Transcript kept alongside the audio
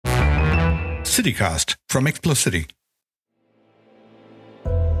CityCast from Explocity.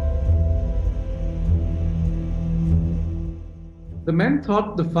 The men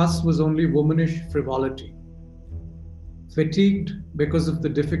thought the fuss was only womanish frivolity. Fatigued because of the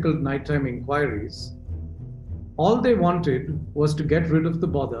difficult nighttime inquiries, all they wanted was to get rid of the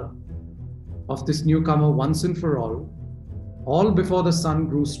bother of this newcomer once and for all before the sun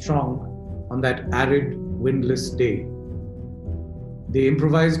grew strong on that arid, windless day. They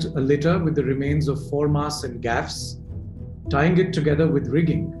improvised a litter with the remains of foremasts and gaffs, tying it together with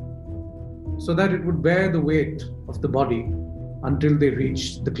rigging so that it would bear the weight of the body until they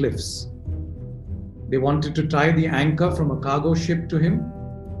reached the cliffs. They wanted to tie the anchor from a cargo ship to him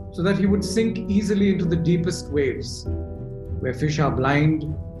so that he would sink easily into the deepest waves, where fish are blind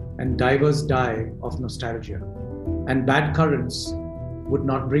and divers die of nostalgia, and bad currents would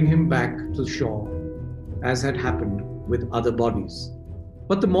not bring him back to shore, as had happened with other bodies.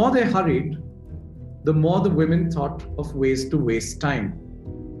 But the more they hurried, the more the women thought of ways to waste time.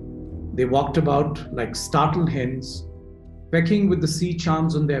 They walked about like startled hens, pecking with the sea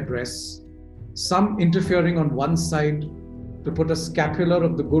charms on their breasts, some interfering on one side to put a scapular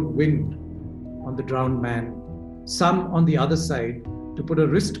of the good wind on the drowned man, some on the other side to put a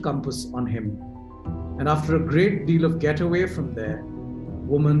wrist compass on him. And after a great deal of getaway from there,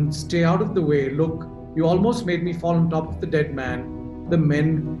 woman, stay out of the way, look, you almost made me fall on top of the dead man, the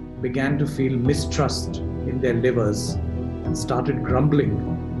men began to feel mistrust in their livers and started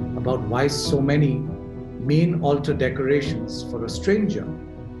grumbling about why so many Maine altar decorations for a stranger,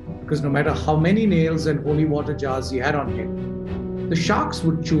 because no matter how many nails and holy water jars he had on him, the sharks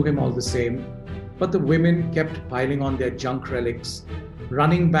would chew him all the same, but the women kept piling on their junk relics,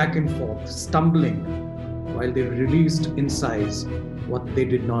 running back and forth, stumbling, while they released in sighs what they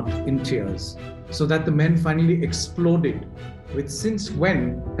did not in tears, so that the men finally exploded with, since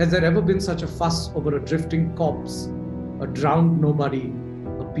when has there ever been such a fuss over a drifting corpse, a drowned nobody,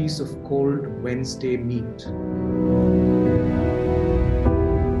 a piece of cold Wednesday meat?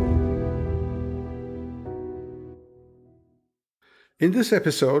 In this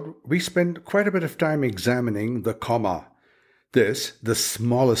episode, we spend quite a bit of time examining the comma. This, the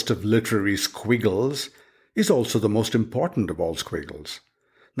smallest of literary squiggles, is also the most important of all squiggles.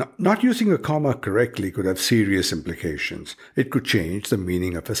 Now, not using a comma correctly could have serious implications. It could change the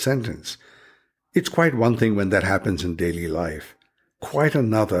meaning of a sentence. It's quite one thing when that happens in daily life, quite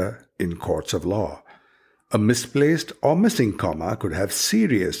another in courts of law. A misplaced or missing comma could have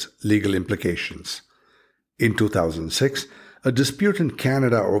serious legal implications. In 2006, a dispute in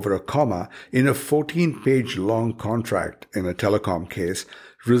Canada over a comma in a 14-page long contract in a telecom case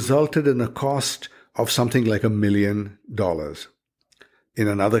resulted in a cost of something like $1 million. In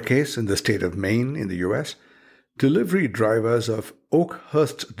another case, in the state of Maine in the US, delivery drivers of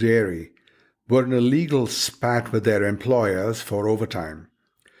Oakhurst Dairy were in a legal spat with their employers for overtime.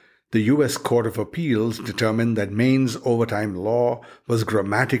 The U.S. Court of Appeals determined that Maine's overtime law was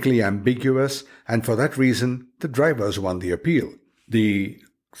grammatically ambiguous, and for that reason, the drivers won the appeal. The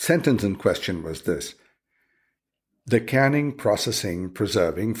sentence in question was this: the canning, processing,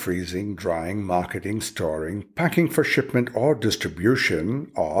 preserving, freezing, drying, marketing, storing, packing for shipment or distribution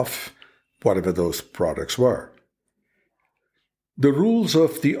of whatever those products were. The rules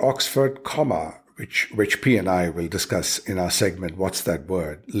of the Oxford comma, which P and I will discuss in our segment What's That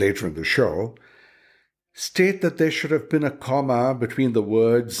Word later in the show, state that there should have been a comma between the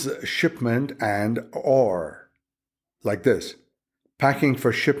words shipment and or, like this: packing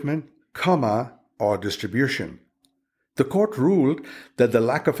for shipment, comma, or distribution. The court ruled that the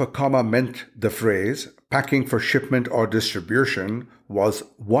lack of a comma meant the phrase packing for shipment or distribution was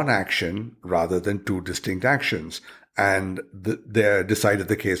one action rather than two distinct actions, and they decided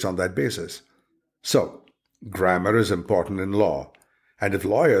the case on that basis. So, grammar is important in law, and if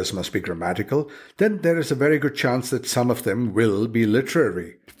lawyers must be grammatical, then there is a very good chance that some of them will be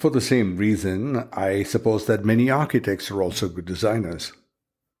literary. For the same reason, I suppose that many architects are also good designers.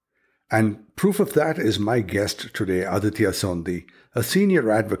 And proof of that is my guest today, Aditya Sondhi, a senior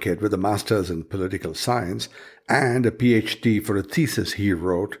advocate with a master's in political science and a PhD for a thesis he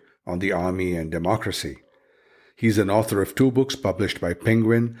wrote on the army and democracy. He's an author of 2 books published by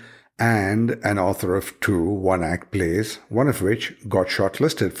Penguin and an author of 2 one-act plays, one of which got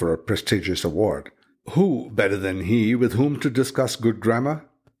shortlisted for a prestigious award. Who better than he with whom to discuss good grammar?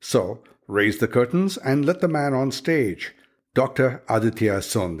 So, raise the curtains and let the man on stage, Dr. Aditya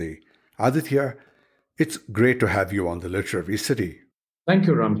Sondhi. Aditya, it's great to have you on the Literary City. Thank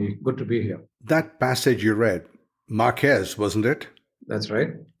you, Ramji. Good to be here. That passage you read, Marquez, wasn't it? That's right.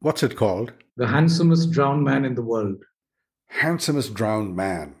 What's it called? The handsomest drowned man in the world. Handsomest drowned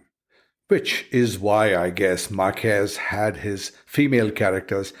man. Which is why I guess Marquez had his female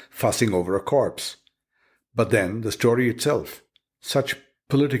characters fussing over a corpse. But then the story itself, such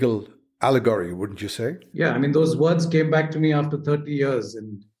political allegory, wouldn't you say? Yeah, I mean, those words came back to me after 30 years,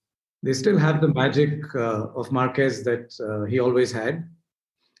 and they still have the magic of Marquez that he always had.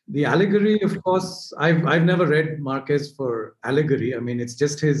 The allegory, of course, I've never read Marquez for allegory. I mean, it's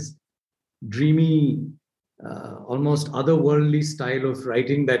just his dreamy, almost otherworldly style of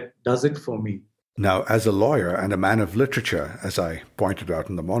writing that does it for me. Now, as a lawyer and a man of literature, as I pointed out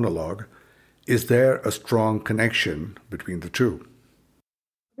in the monologue, is there a strong connection between the two?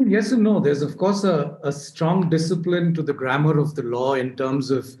 Yes and no. There's, of course, a strong discipline to the grammar of the law in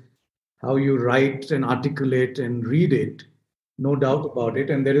terms of how you write and articulate and read it, no doubt about it.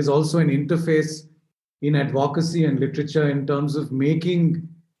 And there is also an interface in advocacy and literature in terms of making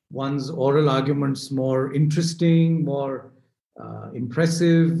one's oral arguments more interesting, more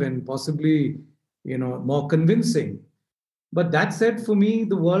impressive, and possibly, more convincing. But that said, for me,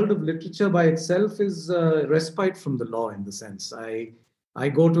 the world of literature by itself is respite from the law in the sense. I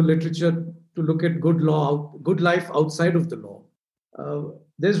go to literature to look at good life outside of the law.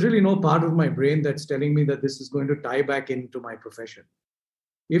 There's really no part of my brain that's telling me that this is going to tie back into my profession.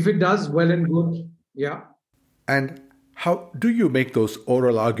 If it does, well and good, yeah. And how do you make those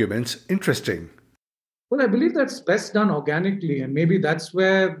oral arguments interesting? Well, I believe that's best done organically, and maybe that's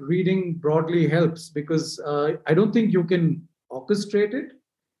where reading broadly helps because I don't think you can orchestrate it.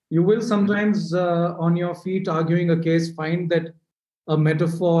 You will sometimes, on your feet, arguing a case, find that a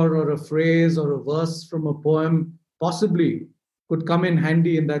metaphor or a phrase or a verse from a poem possibly could come in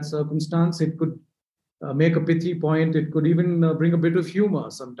handy in that circumstance. It could make a pithy point. It could even bring a bit of humor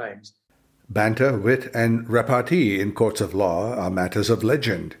sometimes. Banter, wit, and repartee in courts of law are matters of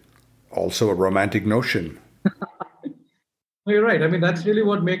legend. Also a romantic notion. You're right. I mean, that's really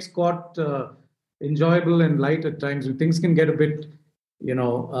what makes court enjoyable and light at times. Things can get a bit,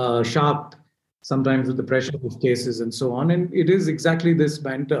 sharp sometimes with the pressure of cases and so on. And it is exactly this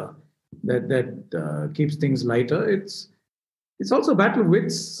banter that keeps things lighter. It's also a battle of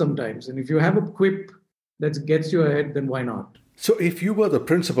wits sometimes. And if you have a quip that gets you ahead, then why not? So if you were the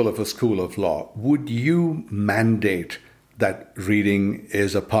principal of a school of law, would you mandate that reading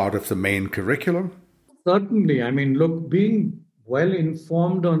is a part of the main curriculum? Certainly. I mean, look, being well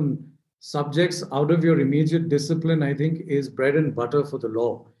informed on subjects out of your immediate discipline, I think, is bread and butter for the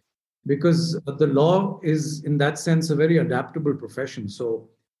law. Because the law is, in that sense, a very adaptable profession. So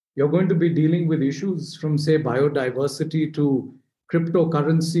you're going to be dealing with issues from, say, biodiversity to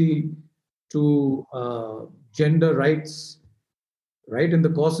cryptocurrency to gender rights, right, in the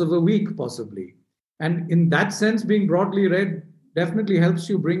course of a week, possibly. And in that sense, being broadly read definitely helps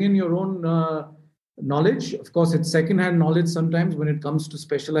you bring in your own knowledge. Of course, it's secondhand knowledge sometimes when it comes to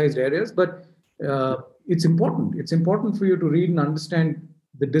specialized areas, but it's important. It's important for you to read and understand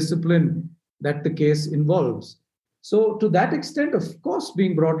the discipline that the case involves. So to that extent, of course,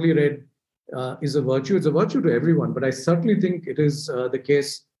 being broadly read is a virtue. It's a virtue to everyone, but I certainly think it is the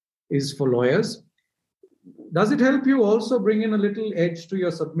case is for lawyers. Does it help you also bring in a little edge to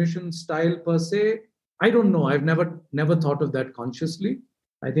your submission style per se? I don't know. I've never thought of that consciously.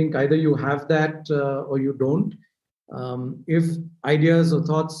 I think either you have that or you don't. If ideas or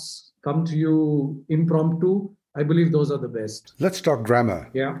thoughts come to you impromptu, I believe those are the best. Let's talk grammar.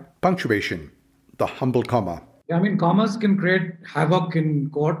 Yeah. Punctuation, the humble comma. Yeah, I mean, commas can create havoc in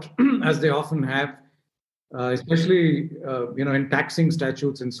court, as they often have, especially in taxing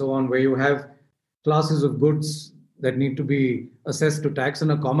statutes and so on, where you have classes of goods that need to be assessed to tax,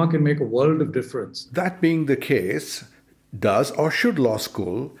 and a comma can make a world of difference. That being the case, does or should law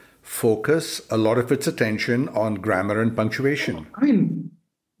school focus a lot of its attention on grammar and punctuation? I mean,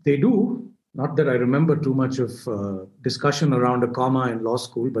 they do. Not that I remember too much of discussion around a comma in law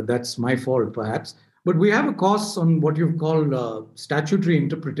school, but that's my fault, perhaps. But we have a course on what you've called statutory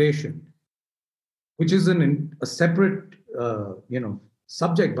interpretation, which is a separate,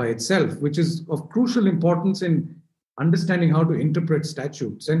 subject by itself, which is of crucial importance in understanding how to interpret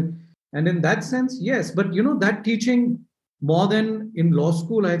statutes. And in that sense, yes. But, that teaching more than in law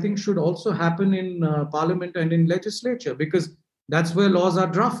school, I think should also happen in parliament and in legislature, because that's where laws are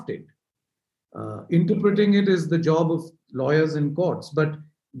drafted. Interpreting it is the job of lawyers in courts, but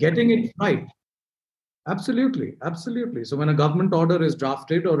getting it right. Absolutely. So when a government order is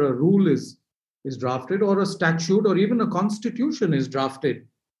drafted or a rule is drafted or a statute or even a constitution is drafted,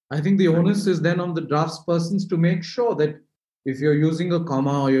 I think the onus is then on the draftspersons to make sure that if you're using a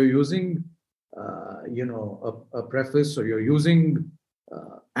comma or you're using, a preface or you're using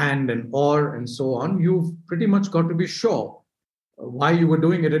and or and so on, you've pretty much got to be sure why you were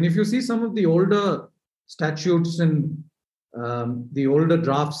doing it. And if you see some of the older statutes and the older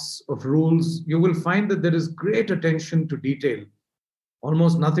drafts of rules, you will find that there is great attention to detail.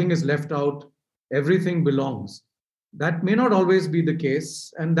 Almost nothing is left out. Everything belongs. That may not always be the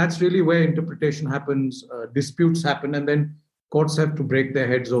case. And that's really where interpretation happens, disputes happen, and then courts have to break their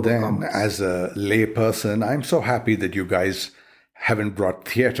heads over Then, commas. as a lay person, I'm so happy that you guys haven't brought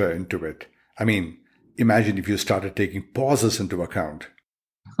theatre into it. I mean, imagine if you started taking pauses into account.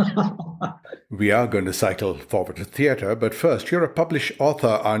 We are going to cycle forward to theatre, but first, you're a published author,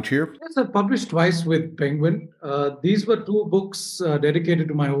 aren't you? Yes, I've published twice with Penguin. These were two books dedicated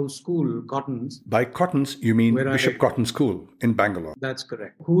to my old school, Cotton's. By Cotton's, you mean Bishop Cotton School in Bangalore. That's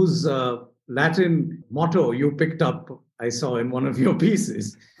correct. Whose Latin motto you picked up, I saw in one of your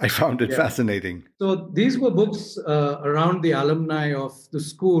pieces. I found it fascinating. So these were books around the alumni of the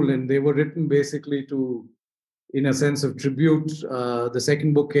school, and they were written basically to, in a sense of tribute. The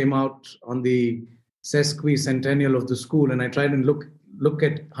second book came out on the sesquicentennial of the school, and I tried and look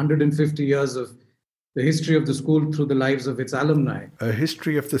at 150 years of the history of the school through the lives of its alumni. A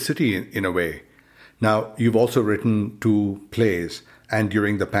history of the city, in a way. Now, you've also written 2 plays, and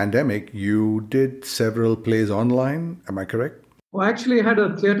during the pandemic, you did several plays online. Am I correct? Well, I actually had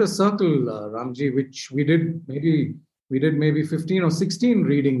a theatre circle, Ramji, which we did maybe 15 or 16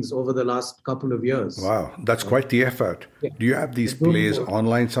 readings over the last couple of years. Wow, that's quite the effort. Yeah. Do you have these plays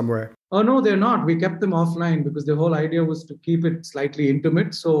online somewhere? Oh, no, they're not. We kept them offline because the whole idea was to keep it slightly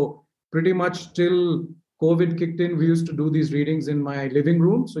intimate. So pretty much till COVID kicked in, we used to do these readings in my living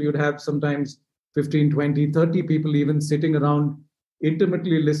room. So you'd have sometimes 15, 20, 30 people even sitting around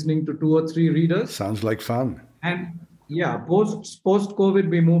intimately listening to 2 or 3 readers. Sounds like fun. And yeah, post-COVID,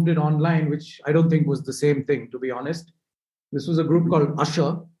 we moved it online, which I don't think was the same thing, to be honest. This was a group called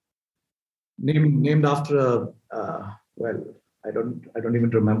Usher, named after I don't even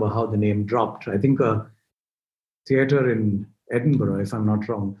remember how the name dropped. I think a theatre in Edinburgh, if I'm not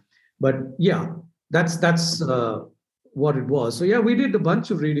wrong. But yeah, that's what it was. So yeah, we did a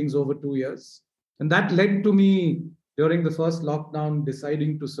bunch of readings over 2 years, and that led to me during the first lockdown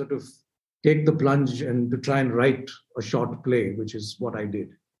deciding to sort of take the plunge and to try and write a short play, which is what I did.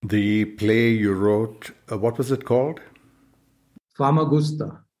 The play you wrote, what was it called?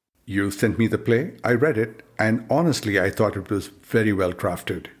 Famagusta. You sent me the play. I read it, and honestly, I thought it was very well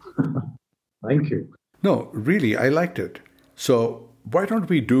crafted. Thank you. No, really, I liked it. So why don't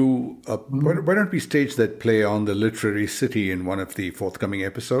we why don't we stage that play on the Literary City in one of the forthcoming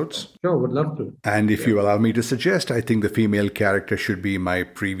episodes? Sure, would love to. And if you allow me to suggest, I think the female character should be my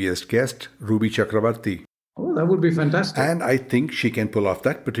previous guest, Ruby Chakravarti. Oh, that would be fantastic. And I think she can pull off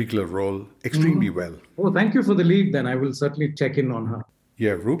that particular role extremely well. Oh, thank you for the lead then. I will certainly check in on her.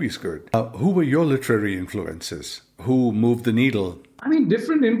 Yeah, Ruby's good. Who were your literary influences? Who moved the needle? I mean,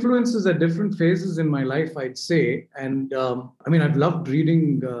 different influences at different phases in my life, I'd say. And I've loved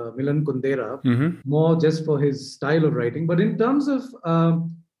reading Milan Kundera, more just for his style of writing. But in terms of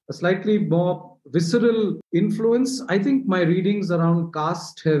a slightly more visceral influence, I think my readings around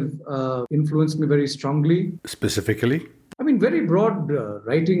caste have influenced me very strongly. Specifically? I mean, very broad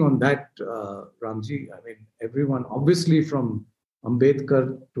writing on that, Ramji. I mean, everyone, obviously from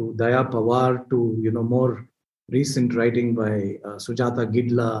Ambedkar to Daya Pawar to, more recent writing by Sujata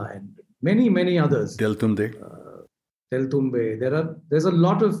Gidla and many, many others. Teltumbe. There's a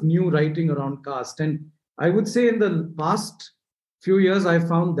lot of new writing around caste. And I would say in the past few years, I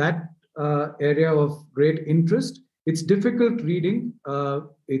found that area of great interest. It's difficult reading.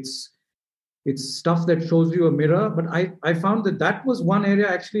 It's stuff that shows you a mirror. But I found that was one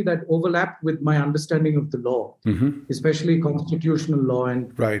area actually that overlapped with my understanding of the law, especially constitutional law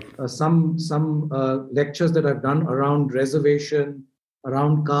and right. Some lectures that I've done around reservation,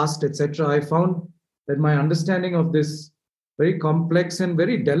 around caste, etc. I found that my understanding of this very complex and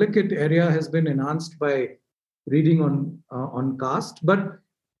very delicate area has been enhanced by reading on caste. But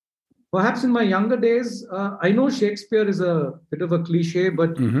perhaps in my younger days, I know Shakespeare is a bit of a cliche,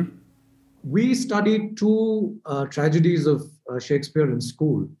 but we studied 2 tragedies of Shakespeare in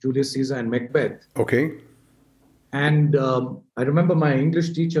school, Julius Caesar and Macbeth. Okay. And I remember my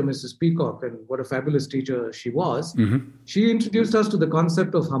English teacher, Mrs. Peacock, and what a fabulous teacher she was. She introduced us to the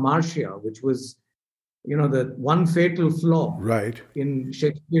concept of Hamartia, which was, the one fatal flaw in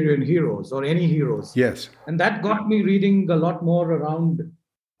Shakespearean heroes or any heroes. Yes. And that got me reading a lot more around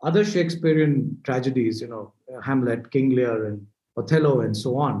other Shakespearean tragedies, Hamlet, King Lear, and Othello, and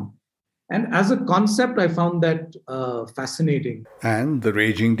so on. And as a concept, I found that fascinating. And the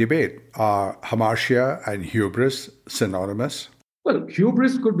raging debate. Are Hamartia and hubris synonymous? Well,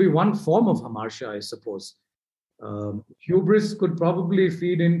 hubris could be one form of Hamartia, I suppose. Hubris could probably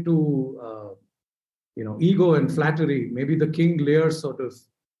feed into, ego and flattery, maybe the King Lear sort of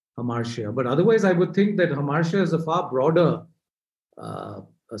Hamartia. But otherwise, I would think that Hamartia is a far broader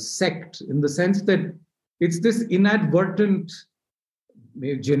a sect, in the sense that it's this inadvertent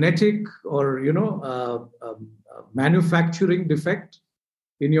genetic or manufacturing defect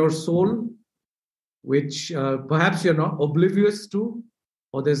in your soul, which perhaps you're not oblivious to,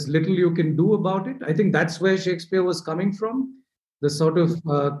 or there's little you can do about it. I think that's where Shakespeare was coming from, the sort of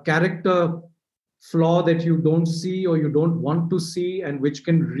character flaw that you don't see or you don't want to see, and which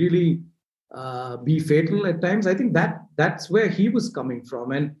can really be fatal at times. I think that's where he was coming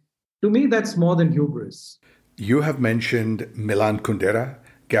from. And to me, that's more than hubris. You have mentioned Milan Kundera,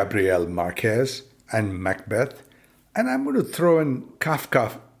 Gabriel Marquez, and Macbeth, and I'm going to throw in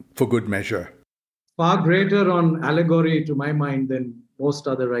Kafka for good measure. Far greater on allegory, to my mind, than most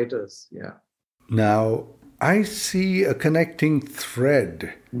other writers. Yeah. Now, I see a connecting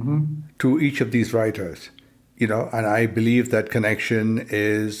thread to each of these writers, and I believe that connection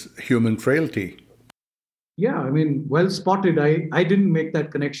is human frailty. Yeah, I mean, well spotted. I didn't make that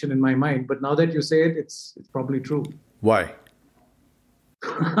connection in my mind, but now that you say it, it's probably true. Why?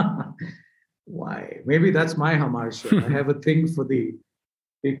 Why? Maybe that's my Hamartia. I have a thing for the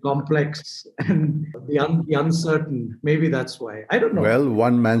complex and the uncertain. Maybe that's why. I don't know. Well,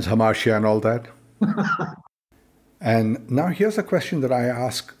 one man's Hamartia and all that. And now here's a question that I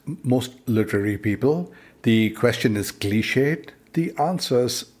ask most literary people. The question is cliched. The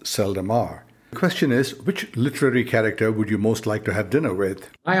answers seldom are. The question is, which literary character would you most like to have dinner with?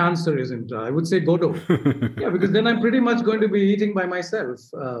 My answer isn't. I would say Godot. Yeah, because then I'm pretty much going to be eating by myself.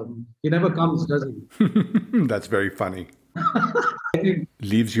 He never comes, does he? That's very funny.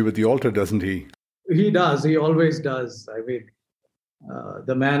 Leaves you with the altar, doesn't he? He does. He always does. I mean,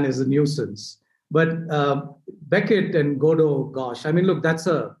 the man is a nuisance. But Beckett and Godot, gosh, I mean, look, that's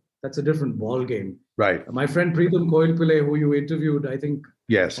a different ball game. Right. My friend Preetham Koilpillai, who you interviewed, I think,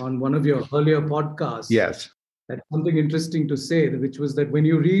 yes, on one of your earlier podcasts, yes, had something interesting to say, which was that when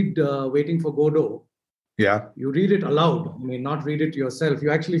you read Waiting for Godot, yeah, you read it aloud. I mean, not read it to yourself.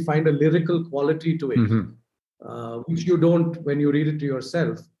 You actually find a lyrical quality to it, which you don't when you read it to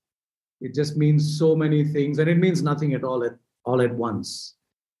yourself. It just means so many things, and it means nothing at all at once.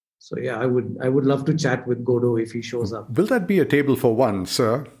 So yeah, I would love to chat with Godot if he shows up. Will that be a table for one,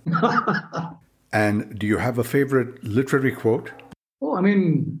 sir? And do you have a favorite literary quote? Oh, I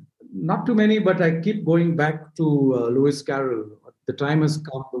mean, not too many, but I keep going back to Lewis Carroll. The time has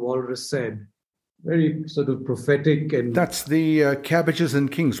come, the walrus said. Very sort of prophetic. And that's the cabbages and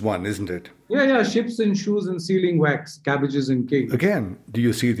kings one, isn't it? Yeah. Ships and shoes and sealing wax, cabbages and kings. Again, do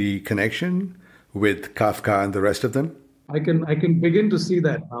you see the connection with Kafka and the rest of them? I can begin to see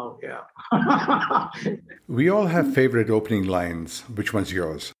that now, yeah. We all have favorite opening lines. Which one's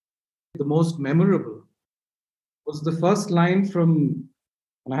yours? The most memorable was the first line from,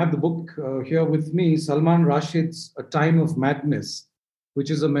 and I have the book here with me, Salman Rashid's A Time of Madness,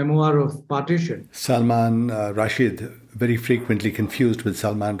 which is a memoir of partition. Salman Rashid, very frequently confused with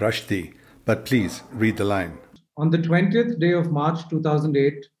Salman Rushdie, but please read the line. On the 20th day of March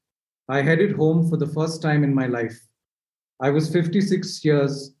 2008, I headed home for the first time in my life. I was 56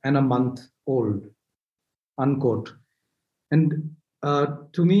 years and a month old, unquote. And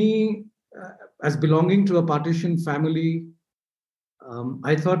to me, as belonging to a partition family,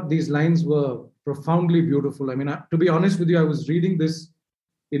 I thought these lines were profoundly beautiful. I mean, to be honest with you, I was reading this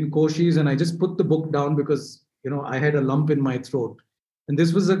in Koshis and I just put the book down because, I had a lump in my throat. And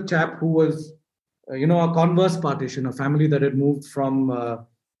this was a chap who was, a converse partition, a family that had moved from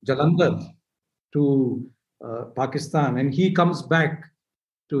Jalandhar to Pakistan. And he comes back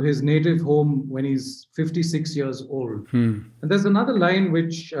to his native home when he's 56 years old. And there's another line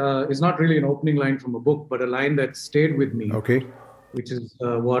which is not really an opening line from a book, but a line that stayed with me. Okay. Which is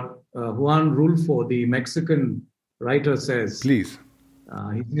what Juan Rulfo, the Mexican writer, says. Please.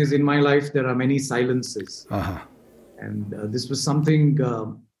 He says, in my life, there are many silences. And this was something,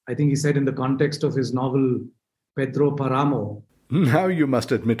 I think he said in the context of his novel, Pedro Paramo. Now you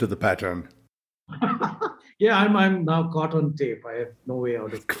must admit to the pattern. Yeah, I'm now caught on tape. I have no way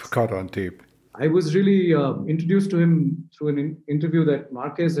out of this. Caught on tape. I was really introduced to him through an interview that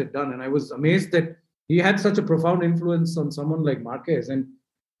Marquez had done. And I was amazed that he had such a profound influence on someone like Marquez. And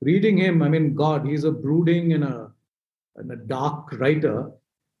reading him, I mean, God, he's a brooding and a dark writer.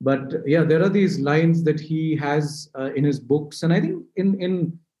 But yeah, there are these lines that he has in his books. And I think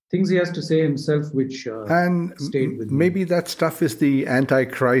in things he has to say himself, which stayed with me. Maybe that stuff is the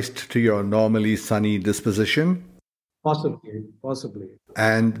antichrist to your normally sunny disposition? Possibly.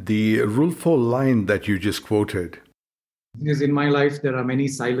 And the Rule 4 line that you just quoted. Because in my life, there are many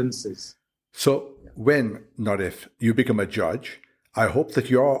silences. So, when, not if, you become a judge, I hope that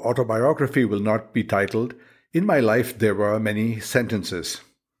your autobiography will not be titled, "In my life, there were many sentences."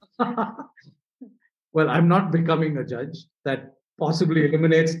 Well, I'm not becoming a judge. That possibly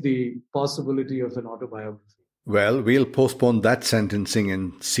eliminates the possibility of an autobiography. Well, we'll postpone that sentencing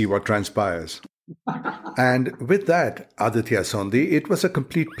and see what transpires. And with that, Aditya Sondhi, it was a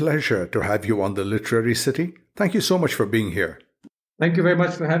complete pleasure to have you on the Literary City. Thank you so much for being here. Thank you very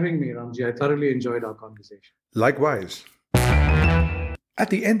much for having me, Ramji. I thoroughly enjoyed our conversation. Likewise. At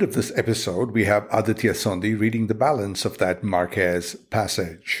the end of this episode, we have Aditya Sondhi reading the balance of that Marquez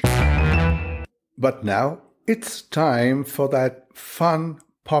passage. But now, it's time for that fun,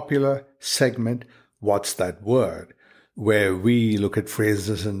 popular segment, What's That Word?, where we look at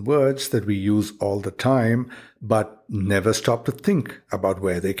phrases and words that we use all the time, but never stop to think about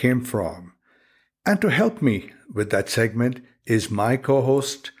where they came from. And to help me with that segment is my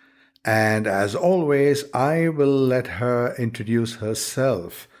co-host, and as always, I will let her introduce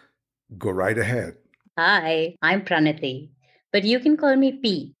herself. Go right ahead. Hi, I'm Pranati, but you can call me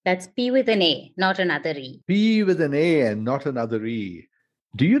P. That's P with an A, not another E. P with an A and not another E.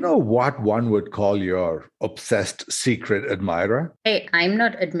 Do you know what one would call your obsessed secret admirer? Hey, I'm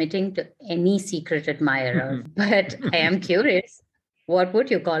not admitting to any secret admirer, but I am curious. What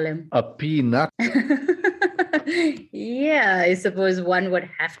would you call him? A peanut. Yeah, I suppose one would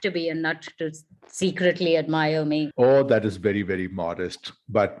have to be a nut to secretly admire me. Oh, that is very, very modest.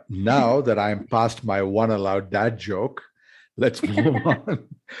 But now that I'm past my one allowed dad joke, let's move on.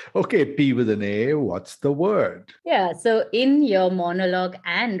 Okay, P with an A, what's the word? Yeah, so in your monologue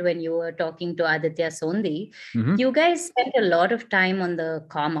and when you were talking to Aditya Sondhi, you guys spent a lot of time on the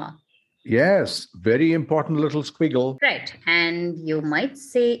comma. Yes, very important little squiggle. Right. And you might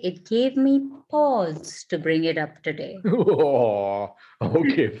say it gave me pause to bring it up today. Oh,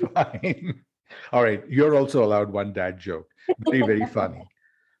 okay, fine. All right, you're also allowed one dad joke. Very, very funny.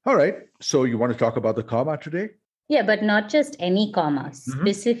 All right, so you want to talk about the comma today? Yeah, but not just any comma,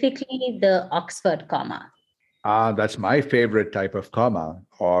 specifically the Oxford comma. Ah, that's my favorite type of comma.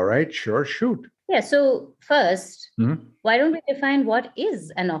 All right, sure, shoot. Yeah, so first, why don't we define what is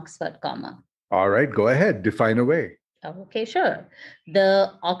an Oxford comma? All right, go ahead, define away. Okay, sure.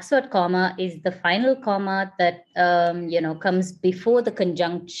 The Oxford comma is the final comma that comes before the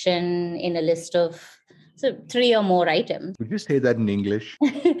conjunction in a list of 3 or more items. Would you say that in English?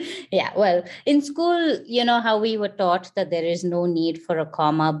 Yeah, well, in school, you know how we were taught that there is no need for a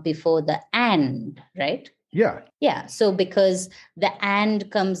comma before the and, right? Yeah. Yeah, so because the and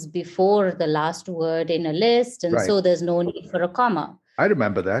comes before the last word in a list, and so there's no need for a comma. I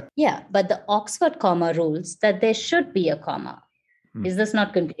remember that. Yeah, but the Oxford comma rules that there should be a comma. Is this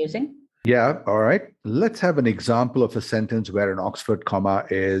not confusing? Yeah, all right. Let's have an example of a sentence where an Oxford comma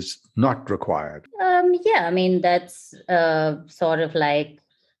is not required. Yeah, I mean, that's sort of like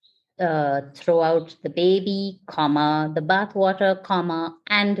throw out the baby, comma, the bathwater, comma,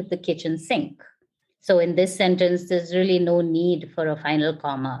 and the kitchen sink. So in this sentence, there's really no need for a final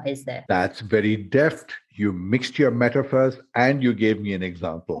comma, is there? That's very deft. You mixed your metaphors and you gave me an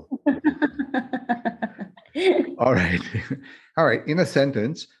example. All right. All right. In a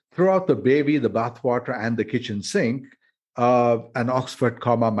sentence, throw out the baby, the bathwater, and the kitchen sink. An Oxford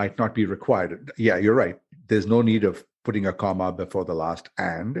comma might not be required. Yeah, you're right. There's no need of putting a comma before the last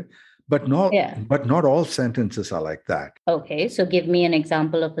and. But not all sentences are like that. Okay, so give me an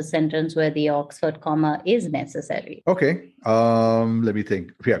example of a sentence where the Oxford comma is necessary. Okay, let me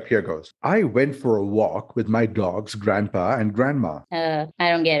think. Yeah, here goes. I went for a walk with my dogs, Grandpa and Grandma. I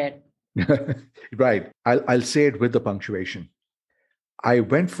don't get it. Right. I'll say it with the punctuation. I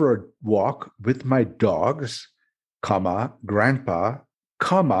went for a walk with my dogs, comma, Grandpa,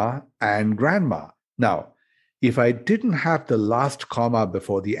 comma, and Grandma. Now, if I didn't have the last comma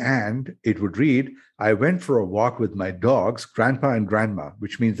before the and, it would read, I went for a walk with my dogs, Grandpa and Grandma,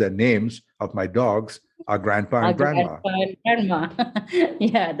 which means the names of my dogs are Grandpa and Grandma. Grandpa and Grandma.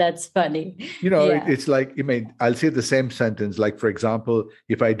 Yeah, that's funny. It's like, I'll say the same sentence. Like, for example,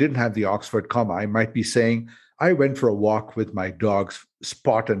 if I didn't have the Oxford comma, I might be saying, I went for a walk with my dogs,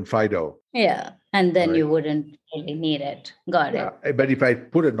 Spot and Fido. Yeah, and then you wouldn't really need it. Got it. But if I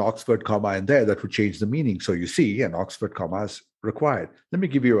put an Oxford comma in there, that would change the meaning. So you see, an Oxford comma is required. Let me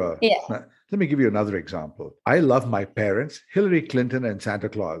give you another example. I love my parents, Hillary Clinton and Santa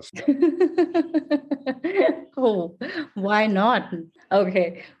Claus. Oh, why not?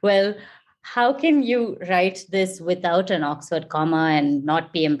 Okay, well, how can you write this without an Oxford comma and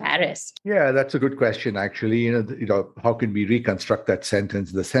not be embarrassed? Yeah, that's a good question, actually. How can we reconstruct that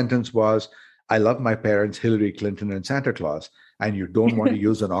sentence? The sentence was, I love my parents, Hillary Clinton and Santa Claus. And you don't want to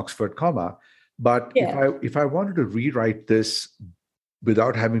use an Oxford comma. But if I wanted to rewrite this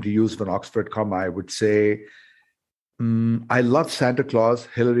without having to use an Oxford comma, I would say, I love Santa Claus,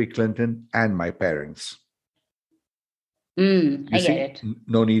 Hillary Clinton, and my parents. I get it.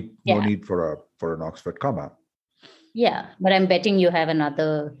 No need for an Oxford comma. Yeah, but I'm betting you have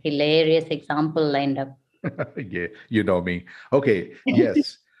another hilarious example lined up. Yeah, you know me. Okay,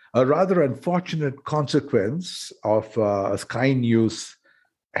 yes. A rather unfortunate consequence of a Sky News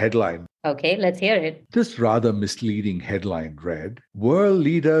headline. Okay, let's hear it. This rather misleading headline read, World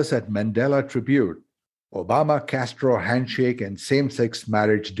Leaders at Mandela Tribute, Obama-Castro handshake and same-sex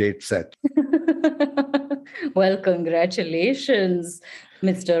marriage date set. Well, congratulations,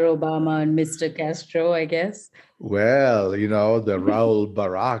 Mr. Obama and Mr. Castro, I guess. Well, the Raul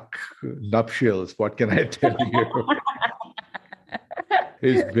Barak nuptials, what can I tell you?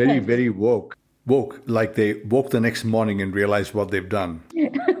 It's very, very woke. Woke, like they woke the next morning and realized what they've done.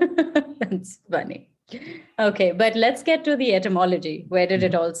 That's funny. Okay, but let's get to the etymology. Where did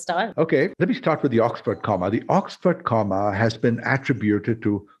it all start? Okay, let me start with the Oxford comma. The Oxford comma has been attributed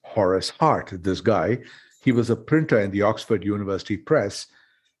to Horace Hart, this guy. He was a printer in the Oxford University Press,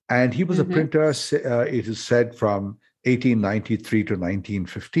 and he was a printer, it is said, from 1893 to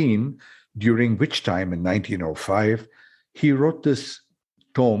 1915, during which time, in 1905, he wrote this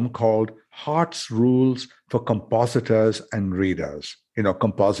tome called Hart's Rules for Compositors and Readers.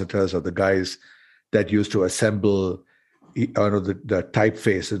 Compositors are the guys that used to assemble the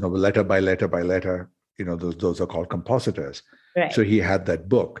typefaces, letter by letter by letter. Those are called compositors. Right. So he had that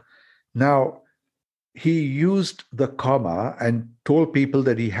book. Now, he used the comma and told people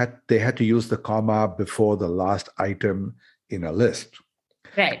that they had to use the comma before the last item in a list.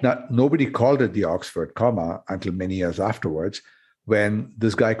 Right. Now, nobody called it the Oxford comma until many years afterwards, when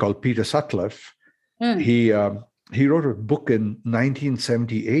this guy called Peter Sutcliffe, he wrote a book in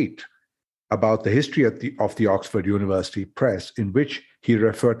 1978 about the history of the Oxford University Press, in which he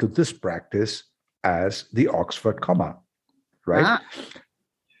referred to this practice as the Oxford comma, right?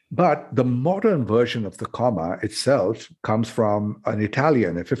 But the modern version of the comma itself comes from an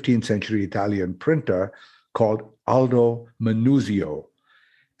Italian, a 15th century Italian printer called Aldo Manuzio.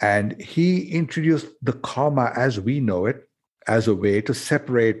 And he introduced the comma as we know it as a way to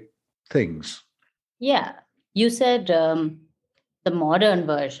separate things. Yeah. You said the modern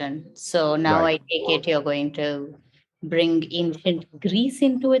version. So now Right. I take it you're going to bring ancient Greece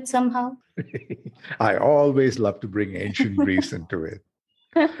into it somehow? I always love to bring ancient Greece into it.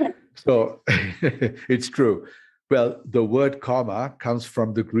 So it's true. Well, the word comma comes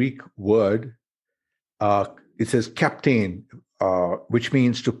from the Greek word, it says captain, which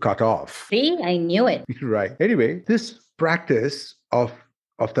means to cut off. See, I knew it. Right. Anyway, this practice of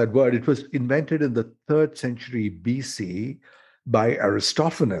that word, it was invented in the 3rd century BC by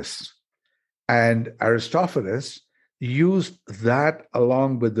Aristophanes. And Aristophanes used that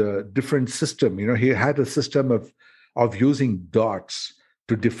along with a different system. He had a system of using dots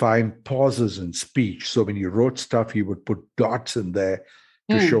to define pauses in speech. So when he wrote stuff, he would put dots in there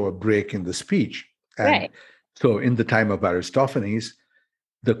to show a break in the speech. And so in the time of Aristophanes,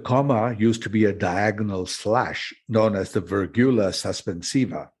 the comma used to be a diagonal slash known as the virgula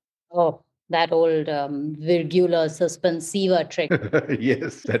suspensiva. Oh, that old virgula suspensiva trick.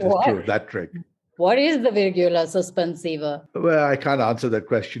 Yes, that is true, that trick. What is the virgula suspensiva? Well, I can't answer that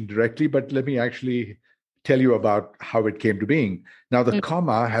question directly, but let me actually tell you about how it came to being. Now, the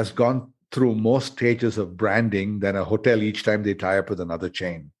comma has gone through more stages of branding than a hotel each time they tie up with another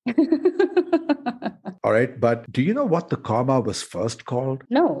chain. All right. But do you know what the comma was first called?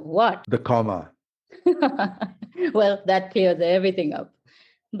 No, what? The comma. Well, that clears everything up.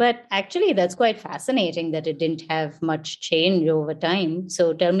 But actually, that's quite fascinating that it didn't have much change over time.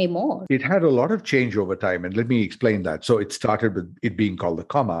 So tell me more. It had a lot of change over time. And let me explain that. So it started with it being called the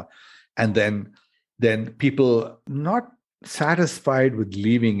comma. And then people, not satisfied with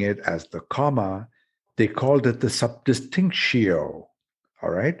leaving it as the comma, they called it the subdistinctio.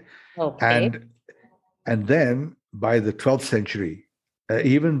 All right. Okay. And then by the 12th century,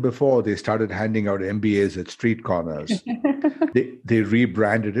 even before they started handing out MBAs at street corners, they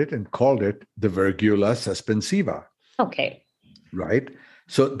rebranded it and called it the virgula suspensiva. Okay. Right?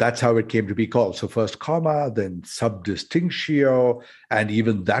 So that's how it came to be called. So first comma, then subdistinctio, and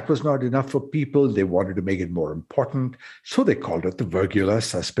even that was not enough for people. They wanted to make it more important. So they called it the virgula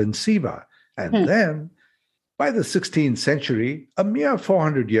suspensiva. And then By the 16th century, a mere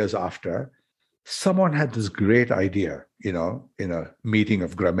 400 years after, someone had this great idea, in a meeting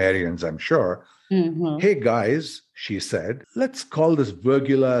of grammarians, I'm sure. Mm-hmm. Hey guys, she said, let's call this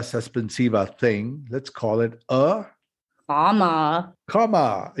virgula suspensiva thing, let's call it a comma.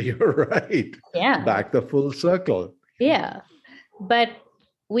 You're right. Yeah. Back the full circle. Yeah. But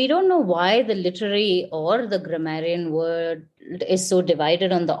we don't know why the literary or the grammarian word is so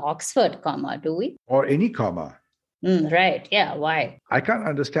divided on the Oxford comma, do we? Or any comma. Right. Yeah. Why? I can't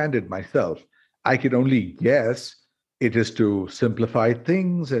understand it myself. I can only guess it is to simplify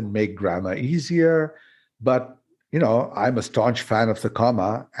things and make grammar easier. But, I'm a staunch fan of the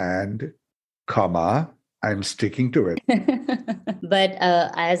comma and I'm sticking to it. But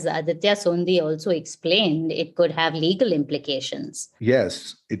as Aditya Sondhi also explained, it could have legal implications.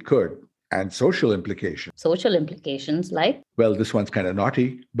 Yes, it could. And social implications. Social implications like? Well, this one's kind of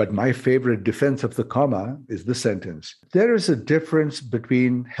naughty, but my favorite defense of the comma is the sentence. There is a difference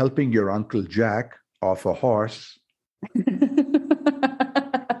between helping your Uncle Jack off a horse.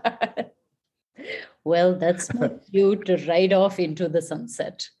 Well, that's not cute to ride off into the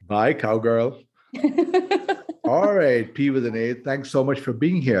sunset. Bye, cowgirl. All right, P with an A, thanks so much for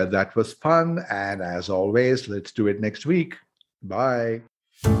being here. That was fun. And as always, let's do it next week. Bye.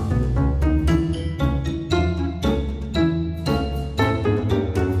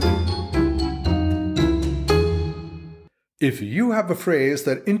 If you have a phrase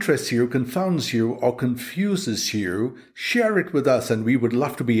that interests you, confounds you, or confuses you, share it with us and we would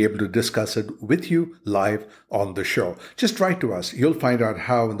love to be able to discuss it with you live on the show. Just write to us. You'll find out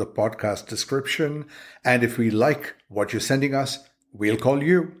how in the podcast description. And if we like what you're sending us, we'll call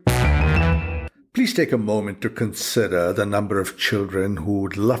you. Please take a moment to consider the number of children who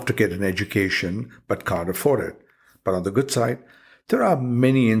would love to get an education but can't afford it. But on the good side, there are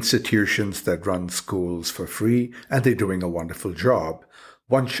many institutions that run schools for free, and they're doing a wonderful job.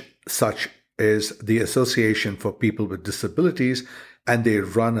 One such is the Association for People with Disabilities, and they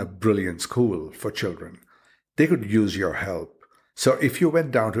run a brilliant school for children. They could use your help. So if you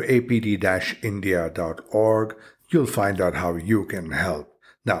went down to apd-india.org, you'll find out how you can help.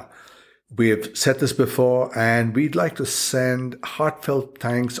 Now, we have said this before, and we'd like to send heartfelt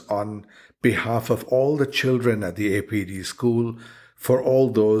thanks on behalf of all the children at the APD school for all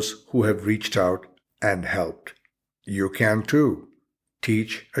those who have reached out and helped. You can too.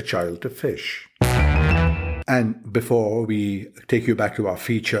 Teach a child to fish. And before we take you back to our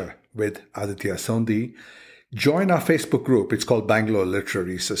feature with Aditya Sondhi, join our Facebook group. It's called Bangalore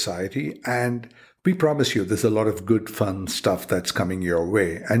Literary Society, and we promise you there's a lot of good, fun stuff that's coming your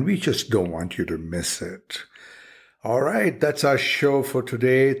way, and we just don't want you to miss it. All right, that's our show for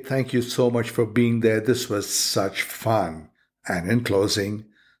today. Thank you so much for being there. This was such fun. And in closing,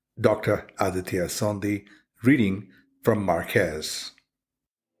 Dr. Aditya Sondhi reading from Marquez.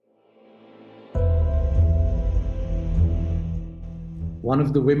 One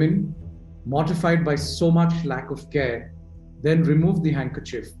of the women, mortified by so much lack of care, then removed the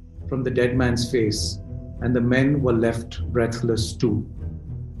handkerchief from the dead man's face, and the men were left breathless too.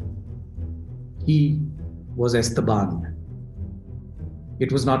 He was Esteban.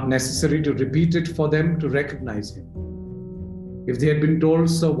 It was not necessary to repeat it for them to recognize him. If they had been told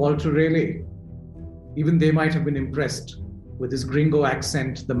Sir Walter Raleigh, even they might have been impressed with his gringo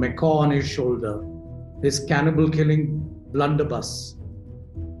accent, the macaw on his shoulder, his cannibal-killing blunderbuss.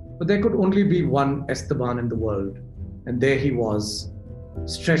 But there could only be one Esteban in the world, and there he was,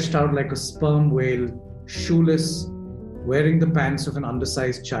 stretched out like a sperm whale, shoeless, wearing the pants of an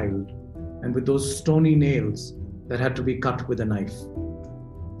undersized child, and with those stony nails that had to be cut with a knife.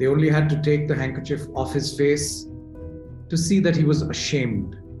 They only had to take the handkerchief off his face to see that he was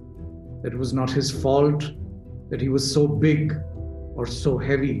ashamed, that it was not his fault, that he was so big or so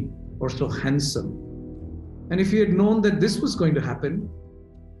heavy or so handsome. And if he had known that this was going to happen,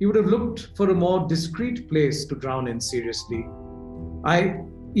 he would have looked for a more discreet place to drown in seriously. I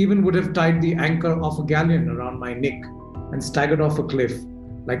even would have tied the anchor of a galleon around my neck and staggered off a cliff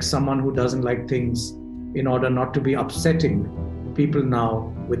like someone who doesn't like things in order not to be upsetting people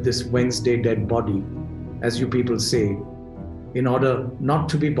now with this Wednesday dead body, as you people say, in order not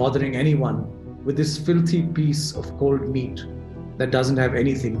to be bothering anyone with this filthy piece of cold meat that doesn't have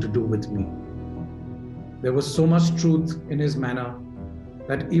anything to do with me. There was so much truth in his manner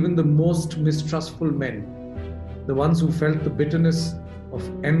that even the most mistrustful men, the ones who felt the bitterness of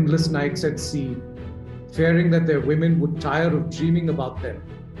endless nights at sea, fearing that their women would tire of dreaming about them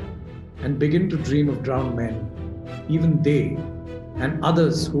and begin to dream of drowned men, even they and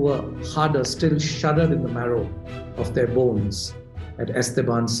others who were harder still shuddered in the marrow of their bones at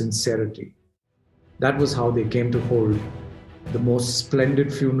Esteban's sincerity. That was how they came to hold the most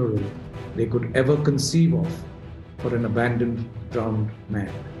splendid funeral they could ever conceive of for an abandoned, drowned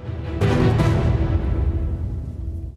man.